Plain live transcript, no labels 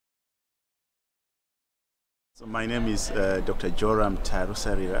So my name is Dr. Joram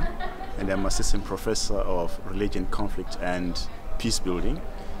Tarusarira, and I'm Assistant Professor of Religion, Conflict and Peace Building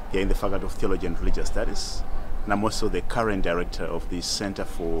here in the Faculty of Theology and Religious Studies. And I'm also the current director of the Center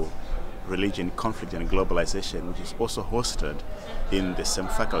for Religion, Conflict and Globalization, which is also hosted in the same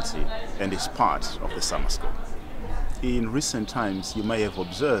faculty and is part of the summer school. In recent times, you may have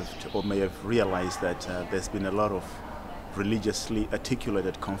observed or may have realized that there's been a lot of religiously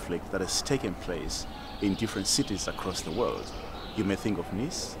articulated conflict that has taken place in different cities across the world. You may think of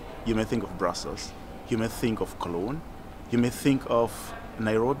Nice, you may think of Brussels, you may think of Cologne, you may think of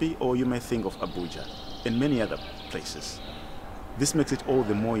Nairobi, or you may think of Abuja, and many other places. This makes it all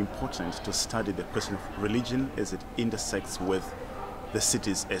the more important to study the question of religion as it intersects with the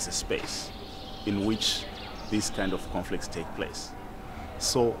cities as a space in which these kind of conflicts take place.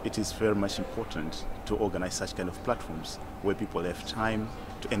 So it is very much important to organize such kind of platforms where people have time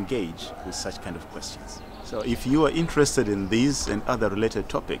to engage with such kind of questions. So if you are interested in these and other related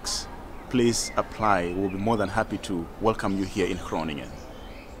topics, please apply. We'll be more than happy to welcome you here in Groningen.